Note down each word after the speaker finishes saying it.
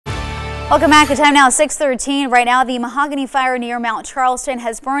Welcome back. The time now is 6:13. Right now, the Mahogany fire near Mount Charleston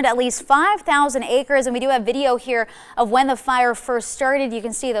has burned at least 5,000 acres, and we do have video here of when the fire first started. You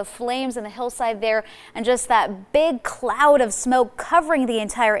can see the flames in the hillside there and just that big cloud of smoke covering the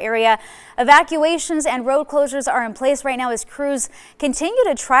entire area. Evacuations and road closures are in place right now as crews continue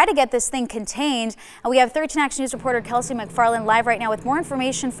to try to get this thing contained. And we have 13 Action News reporter Kelsey McFarland live right now with more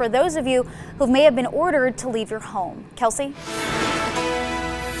information for those of you who may have been ordered to leave your home. Kelsey?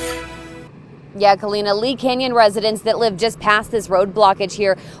 Yeah, Kalina, Lee Canyon residents that live just past this road blockage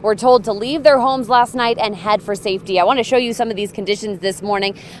here were told to leave their homes last night and head for safety. I want to show you some of these conditions this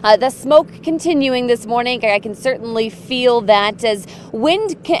morning. The smoke continuing this morning. I can certainly feel that as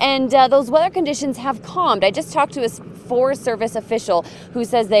wind and those weather conditions have calmed. I just talked to a Forest Service official who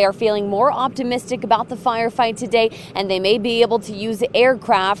says they are feeling more optimistic about the firefight today, and they may be able to use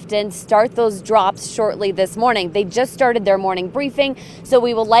aircraft and start those drops shortly this morning. They just started their morning briefing, so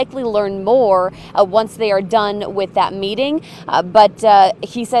we will likely learn more once they are done with that meeting. But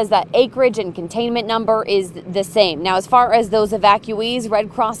he says that acreage and containment number is the same. Now, as far as those evacuees,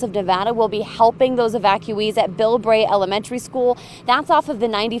 Red Cross of Nevada will be helping those evacuees at Bill Bray Elementary School. That's off of the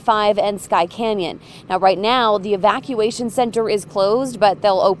 95 and Sky Canyon. Now, right now, the evacuation center is closed, but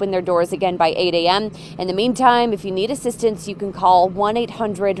they'll open their doors again by 8 a.m. In the meantime, if you need assistance, you can call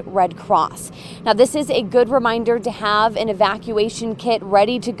 1-800-RED CROSS. Now, this is a good reminder to have an evacuation kit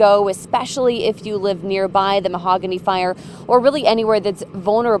ready to go, especially if you live nearby the Mahogany fire or really anywhere that's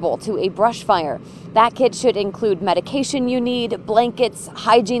vulnerable to a brush fire. That kit should include medication you need, blankets,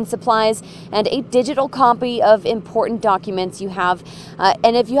 hygiene supplies, and a digital copy of important documents you have.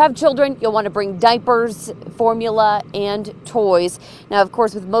 And if you have children, you'll want to bring diapers, formula, and toys. Now, of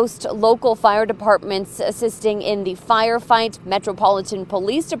course, with most local fire departments assisting in the firefight, Metropolitan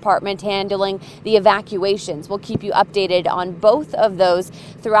Police Department handling the evacuations. We'll keep you updated on both of those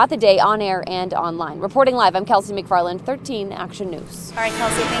throughout the day on air and online. Reporting live, I'm Kelsey McFarland, 13 Action News. All right,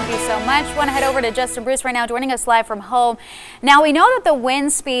 Kelsey, thank you so much. Want to head over to Justin Bruce right now, joining us live from home. Now, we know that the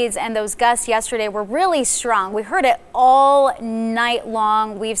wind speeds and those gusts yesterday were really strong. We heard it all night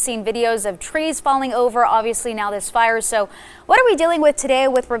long. We've seen videos of trees falling over, obviously now this fire. So what are we dealing with today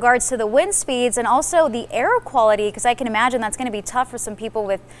with regards to the wind speeds and also the air quality? Because I can imagine that's going to be tough for some people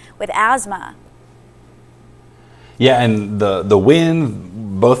with asthma. Yeah, and the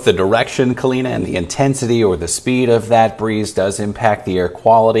wind, both the direction, Kalina, and the intensity or the speed of that breeze does impact the air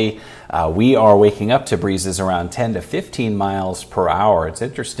quality. We are waking up to breezes around 10 to 15 miles per hour. It's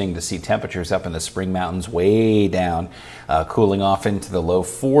interesting to see temperatures up in the Spring Mountains way down, cooling off into the low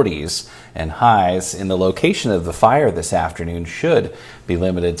 40s, and highs in the location of the fire this afternoon should be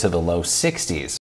limited to the low 60s.